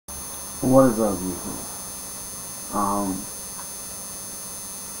What is up, YouTube?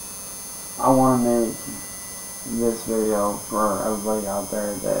 I want to make this video for everybody out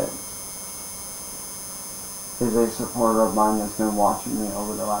there that is a supporter of mine that's been watching me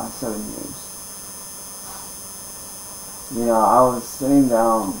over the last 7 years. You know, I was sitting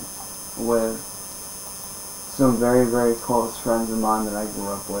down with some very, very close friends of mine that I grew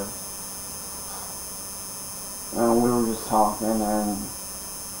up with, and we were just talking, and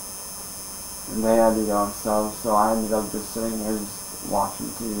they had to go and stuff, so I ended up just sitting here just watching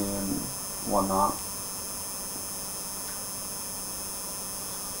TV and whatnot.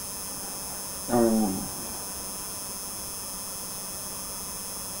 And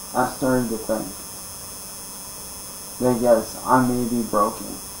I started to think that yes, I may be broken.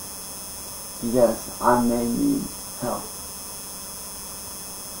 Yes, I may need help.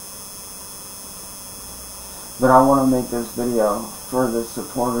 But I want to make this video for the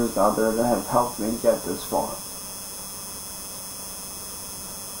supporters out there that have helped me get this far.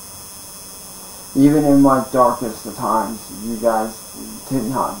 Even in my darkest of times, you guys did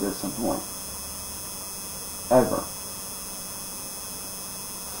not disappoint. Ever.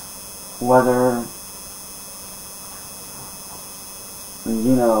 Whether,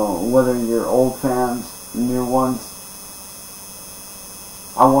 you know, whether you're old fans, new ones,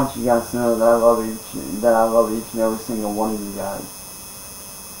 I want you guys to know that I love each and every single one of you guys.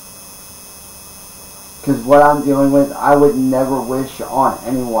 Because what I'm dealing with, I would never wish on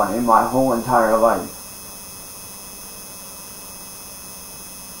anyone in my whole entire life.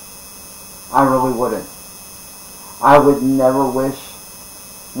 I really wouldn't. I would never wish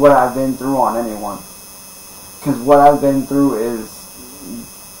what I've been through on anyone. Because what I've been through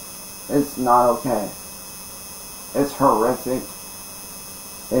it's not okay. It's horrific.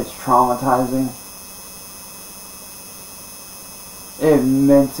 It's traumatizing. It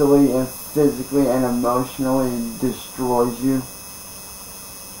mentally and physically and emotionally destroys you.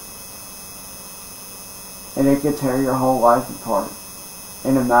 And it could tear your whole life apart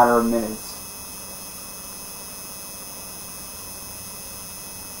in a matter of minutes.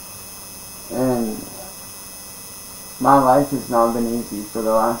 And my life has not been easy for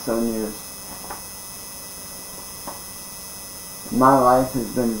the last 7 years. My life has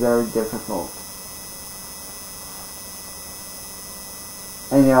been very difficult.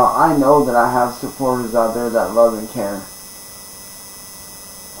 And you know, I know that I have supporters out there that love and care.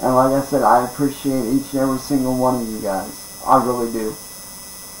 And like I said, I appreciate each and every single one of you guys. I really do.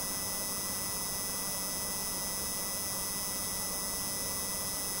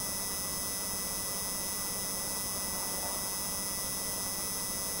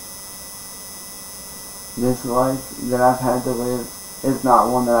 This life that I've had to live is not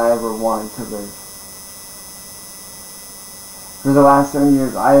one that I ever wanted to live. For the last 7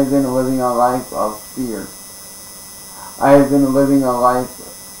 years, I have been living a life of fear. I have been living a life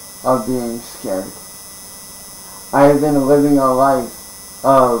of being scared. I have been living a life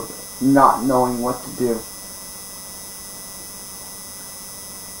of not knowing what to do.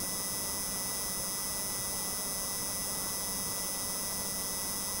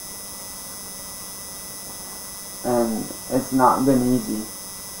 And it's not been easy.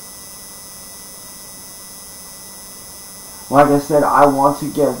 Like I said, I want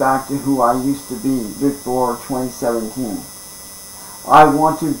to get back to who I used to be before 2017. I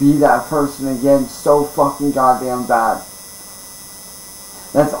want to be that person again so fucking goddamn bad.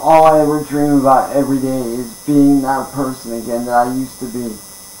 That's all I ever dream about every day, is being that person again that I used to be.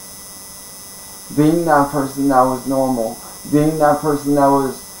 Being that person that was normal. Being that person that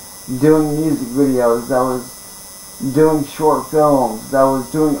was doing music videos, that was doing short films, that was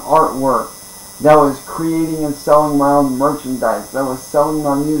doing artwork, that was creating and selling my own merchandise, that was selling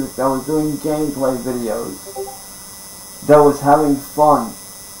my music, that was doing gameplay videos, that was having fun.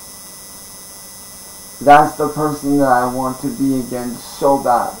 That's the person that I want to be again so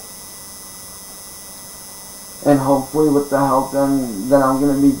bad. And hopefully with the help that I'm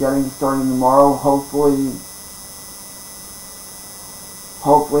going to be getting starting tomorrow, hopefully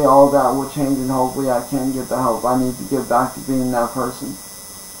all that will change, and hopefully I can get the help I need to get back to being that person.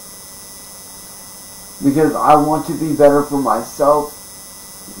 Because I want to be better for myself,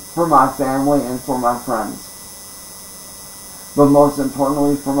 for my family, and for my friends. But most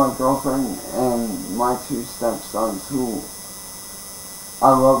importantly, for my girlfriend and my 2 stepsons, who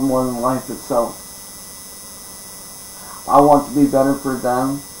I love more than life itself. I want to be better for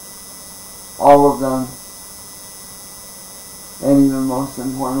them, all of them. And even most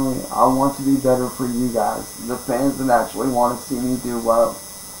importantly, I want to be better for you guys, the fans that actually want to see me do well.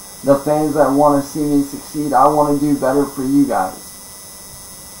 The fans that want to see me succeed, I want to do better for you guys.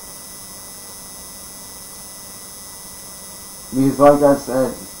 Because like I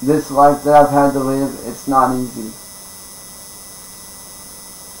said, this life that I've had to live, it's not easy.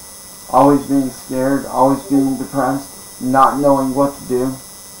 Always being scared, always being depressed, not knowing what to do.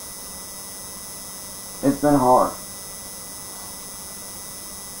 It's been hard.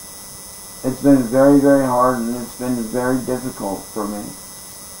 It's been very, very hard, and it's been very difficult for me,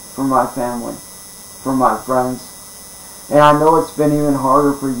 for my family, for my friends. And I know it's been even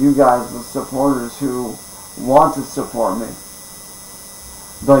harder for you guys, the supporters who want to support me,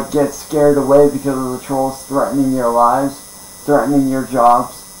 but get scared away because of the trolls threatening your lives, threatening your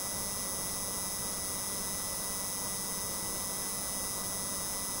jobs.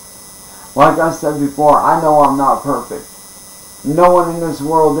 Like I said before, I know I'm not perfect. No one in this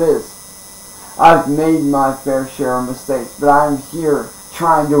world is. I've made my fair share of mistakes, but I am here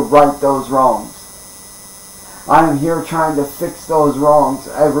trying to right those wrongs. I am here trying to fix those wrongs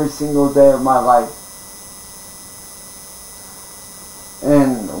every single day of my life.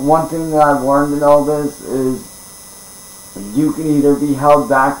 And one thing that I've learned in all this is you can either be held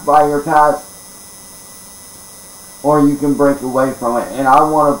back by your past, or you can break away from it. And I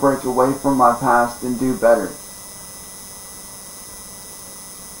want to break away from my past and do better.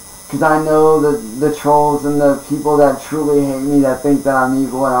 Because I know that the trolls and the people that truly hate me, that think that I'm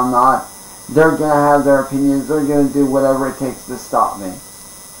evil and I'm not, they're going to have their opinions. They're going to do whatever it takes to stop me.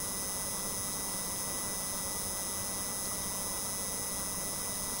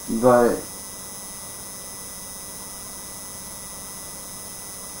 But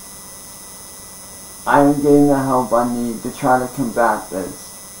I am getting the help I need to try to combat this.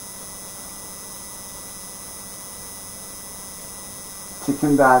 To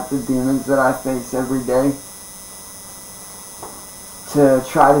combat the demons that I face every day. To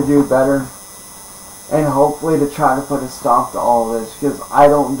try to do better. And hopefully to try to put a stop to all this. Because I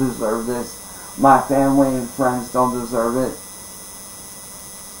don't deserve this. My family and friends don't deserve it.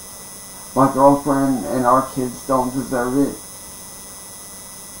 My girlfriend and our kids don't deserve it.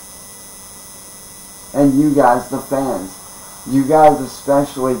 And you guys, the fans, you guys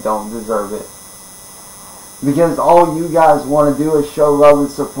especially don't deserve it. Because all you guys want to do is show love and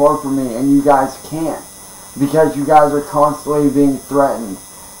support for me, and you guys can't. Because you guys are constantly being threatened,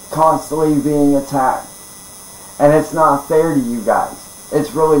 constantly being attacked. And it's not fair to you guys.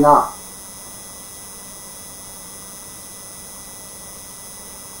 It's really not.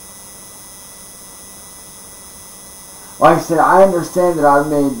 Like I said, I understand that I've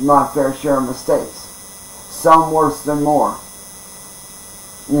made my fair share of mistakes. Some worse than more.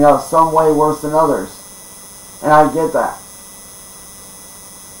 You know, some way worse than others. And I get that.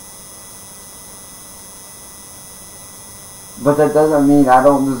 But that doesn't mean I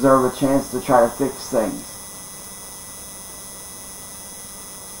don't deserve a chance to try to fix things.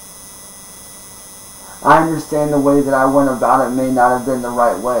 I understand the way that I went about it may not have been the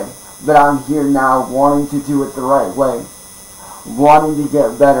right way. But I'm here now wanting to do it the right way. Wanting to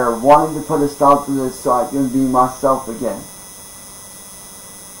get better. Wanting to put a stop to this so I can be myself again.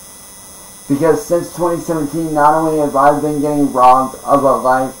 Because since 2017, not only have I been getting robbed of a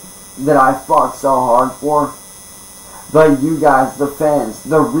life that I fought so hard for, but you guys, the fans,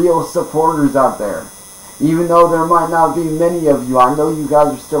 the real supporters out there, even though there might not be many of you, I know you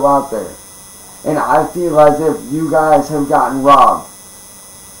guys are still out there. And I feel as if you guys have gotten robbed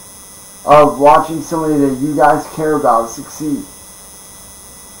of watching somebody that you guys care about succeed.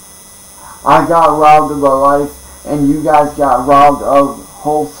 I got robbed of a life, and you guys got robbed of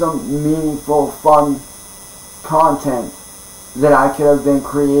wholesome, meaningful, fun content that I could have been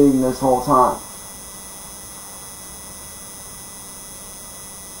creating this whole time.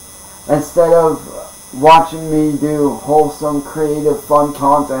 Instead of watching me do wholesome, creative, fun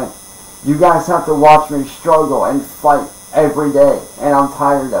content, you guys have to watch me struggle and fight every day, and I'm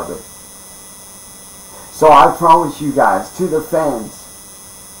tired of it. So I promise you guys, to the fans,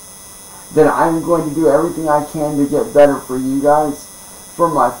 that I'm going to do everything I can to get better for you guys, for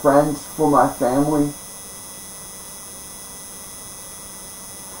my friends, for my family,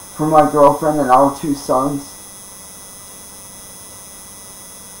 for my girlfriend and our 2 sons.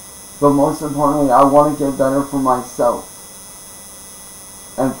 But most importantly, I want to get better for myself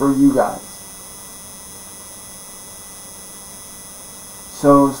and for you guys.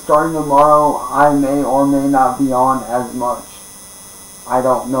 So starting tomorrow, I may or may not be on as much. I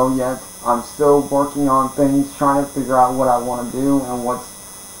don't know yet. I'm still working on things, trying to figure out what I want to do and what's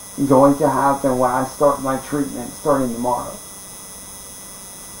going to happen when I start my treatment starting tomorrow.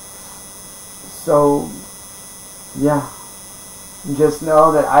 So, yeah. Just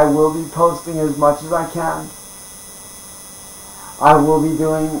know that I will be posting as much as I can. I will be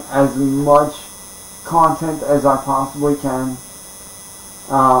doing as much content as I possibly can.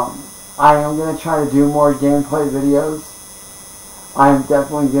 I am going to try to do more gameplay videos. I am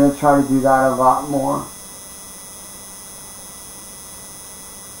definitely going to try to do that a lot more.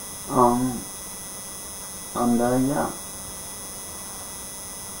 Yeah.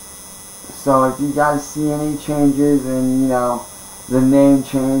 So if you guys see any changes in, the name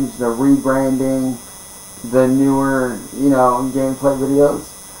change, the rebranding, the newer, gameplay videos,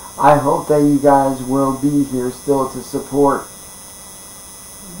 I hope that you guys will be here still to support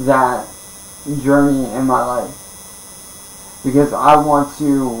that journey in my life. Because I want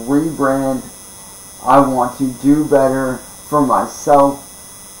to rebrand, I want to do better for myself,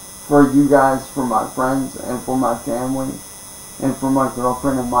 for you guys, for my friends, and for my family, and for my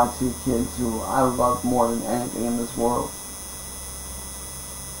girlfriend and my 2 kids who I love more than anything in this world.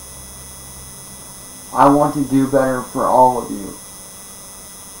 I want to do better for all of you.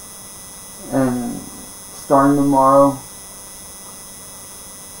 And starting tomorrow,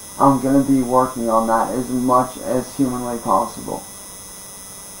 I'm going to be working on that as much as humanly possible.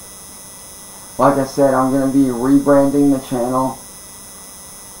 Like I said, I'm going to be rebranding the channel.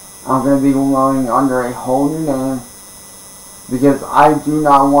 I'm going to be going under a whole new name, because I do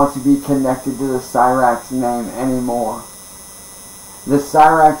not want to be connected to the Cyraxx name anymore. The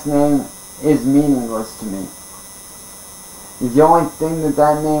Cyraxx name is meaningless to me. The only thing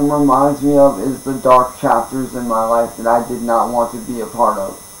that name reminds me of is the dark chapters in my life that I did not want to be a part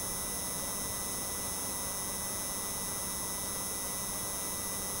of.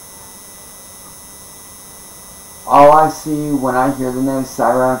 All I see when I hear the name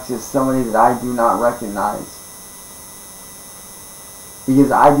Cyraxx is somebody that I do not recognize.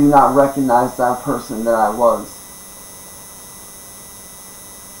 Because I do not recognize that person that I was.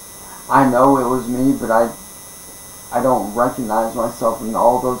 I know it was me, but I don't recognize myself in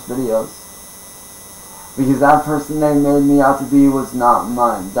all those videos. Because that person they made me out to be was not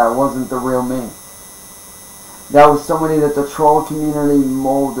mine. That wasn't the real me. That was somebody that the troll community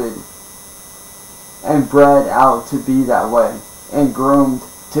molded and bred out to be that way, and groomed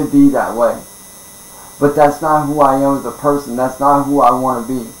to be that way. But that's not who I am as a person. That's not who I want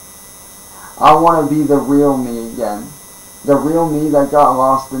to be. I want to be the real me again. The real me that got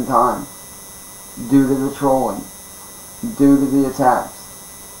lost in time due to the trolling, due to the attacks.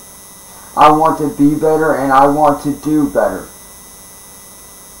 I want to be better, and I want to do better.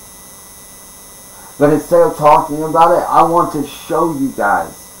 But instead of talking about it, I want to show you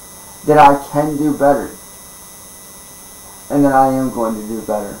guys that I can do better, and that I am going to do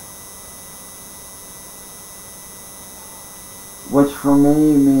better. Which for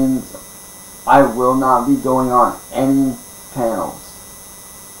me means I will not be going on any panels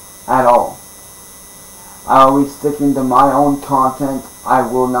at all. I will be sticking to my own content. I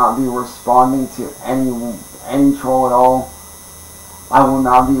will not be responding to any troll at all. I will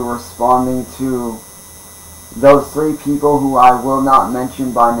not be responding to those 3 people who I will not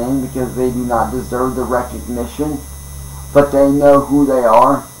mention by name because they do not deserve the recognition, but they know who they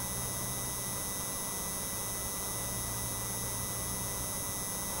are.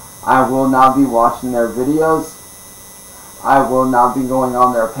 I will not be watching their videos. I will not be going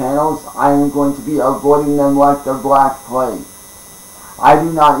on their panels. I am going to be avoiding them like the Black Plague. I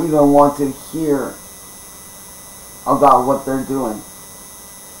do not even want to hear about what they're doing,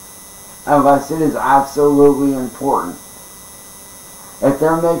 unless it is absolutely important. If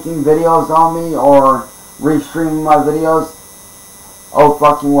they're making videos on me or restreaming my videos, oh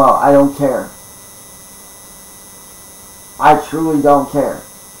fucking well, I don't care. I truly don't care.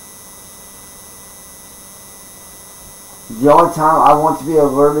 The only time I want to be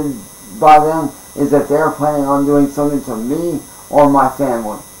alerted by them is if they're planning on doing something to me or my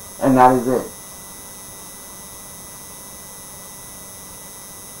family, and that is it.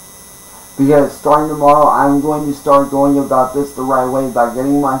 Because starting tomorrow, I'm going to start going about this the right way by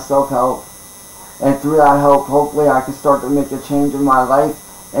getting myself help. And through that help, hopefully I can start to make a change in my life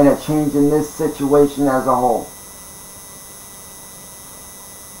and a change in this situation as a whole.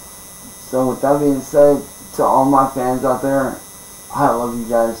 So with that being said, to all my fans out there, I love you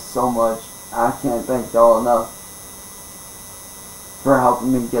guys so much. I can't thank y'all enough for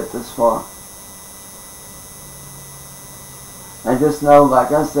helping me get this far. And just know,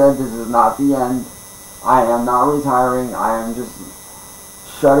 like I said, this is not the end. I am not retiring. I am just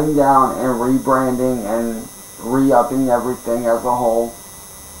shutting down and rebranding and re-upping everything as a whole,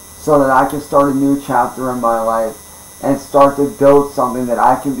 so that I can start a new chapter in my life and start to build something that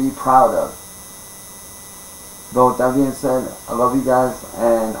I can be proud of. But with that being said, I love you guys,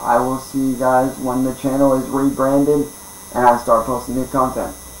 and I will see you guys when the channel is rebranded and I start posting new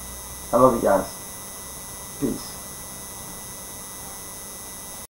content. I love you guys. Peace.